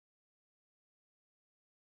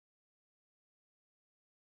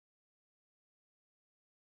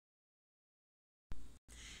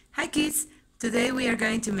Hi kids! Today we are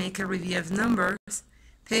going to make a review of numbers.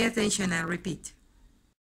 Pay attention and repeat.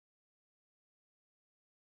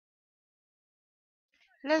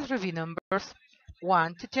 Let's review numbers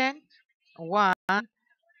 1 to 10. 1,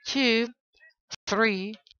 2,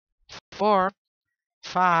 3, 4,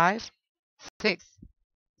 5, 6,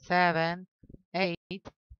 7, 8,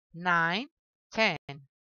 9, 10.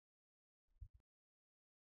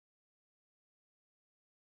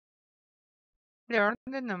 Learn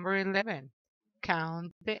the number 11.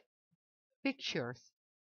 Count the pictures.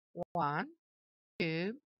 1,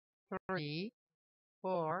 2, 3,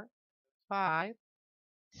 4, 5,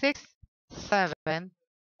 6, 7,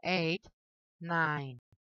 8, 9,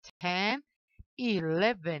 10,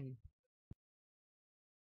 11.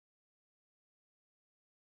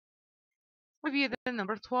 Review the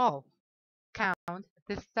number 12. Count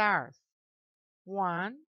the stars.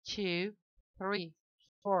 1, 2, 3,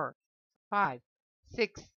 4, 5,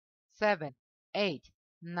 6, 7, 8,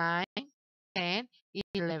 9, 10,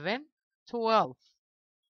 11, 12.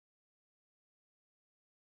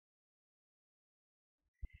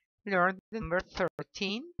 Learn the number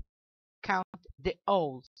 13. Count the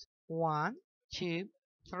O's. 1, 2,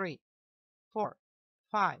 3, 4,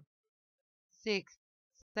 5, 6,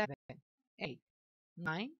 7, 8,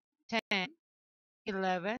 9, 10,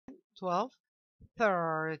 11, 12,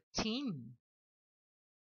 13.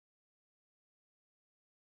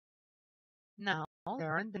 Now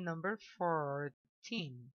learn the number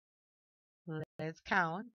 14. Let's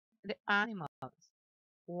count the animals.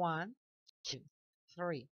 1, 2,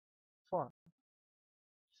 3, 4,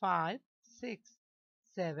 5, 6,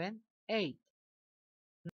 7, 8,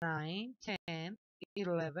 9, 10,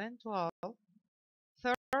 11, 12,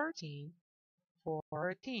 13,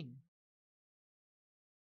 14.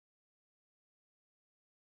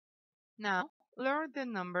 Now learn the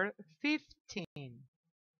number 15.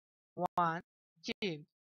 1, 2,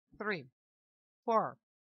 3, 4,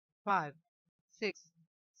 5, 6,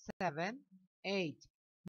 7, 8,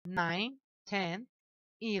 9, 10,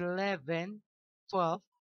 11, 12,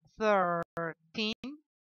 13,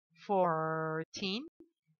 14,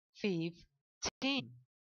 15.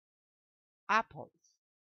 Apples.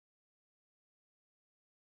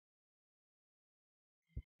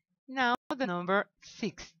 Now the number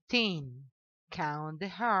 16. Count the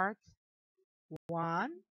hearts.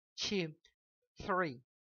 1, 2, 3,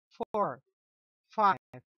 4, 5,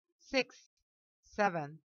 6,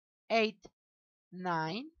 7, 8,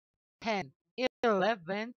 9, 10,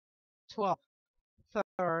 11, 12,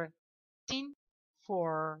 13,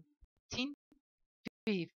 14,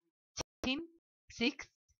 15,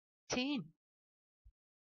 16.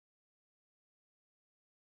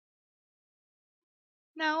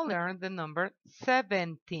 Now learn the number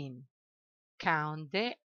 17. Count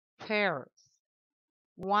the pairs.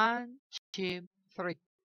 1, 2, 3,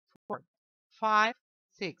 4, 5,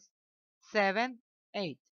 6, 7,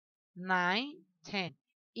 8, 9, 10,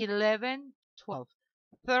 11, 12,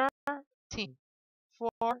 13,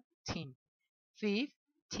 14,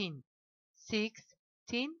 15,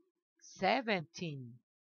 16, 17.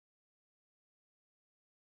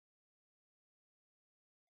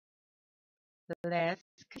 Let's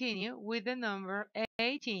continue with the number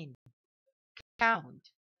 18.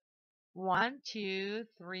 Count. 1, 2,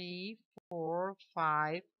 3, 4,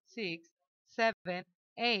 5, 6, 7,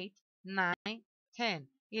 8, 9, 10,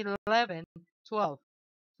 11, 12,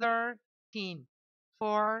 13,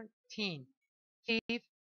 14,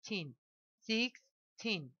 15,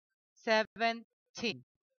 16, 17,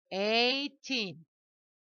 18.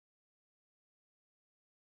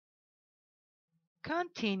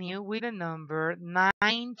 Continue with the number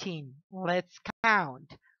 19. Let's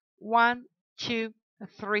count. 1, 2,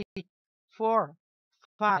 3, 4,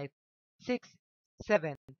 5, 6,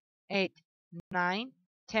 7, 8, 9,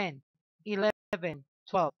 10, 11,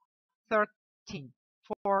 12, 13,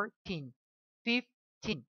 14,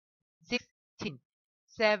 15, 16,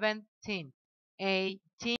 17,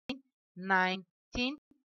 18, 19.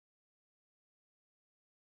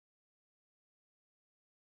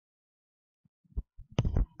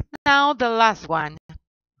 Now the last one,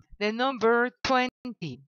 the number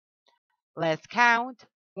 20. Let's count.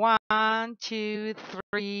 1, 2,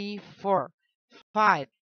 3, 4, 5,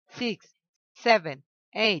 6, 7,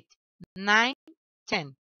 8, 9,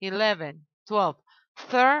 10, 11, 12,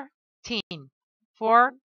 13,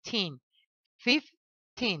 14,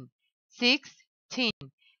 15, 16,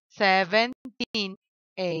 17,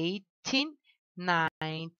 18,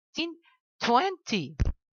 19, 20.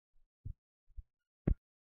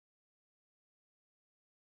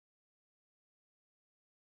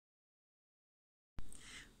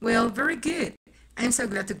 Well, very good. I'm so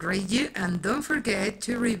glad to grade you, and don't forget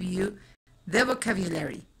to review the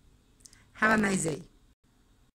vocabulary. Have a nice day.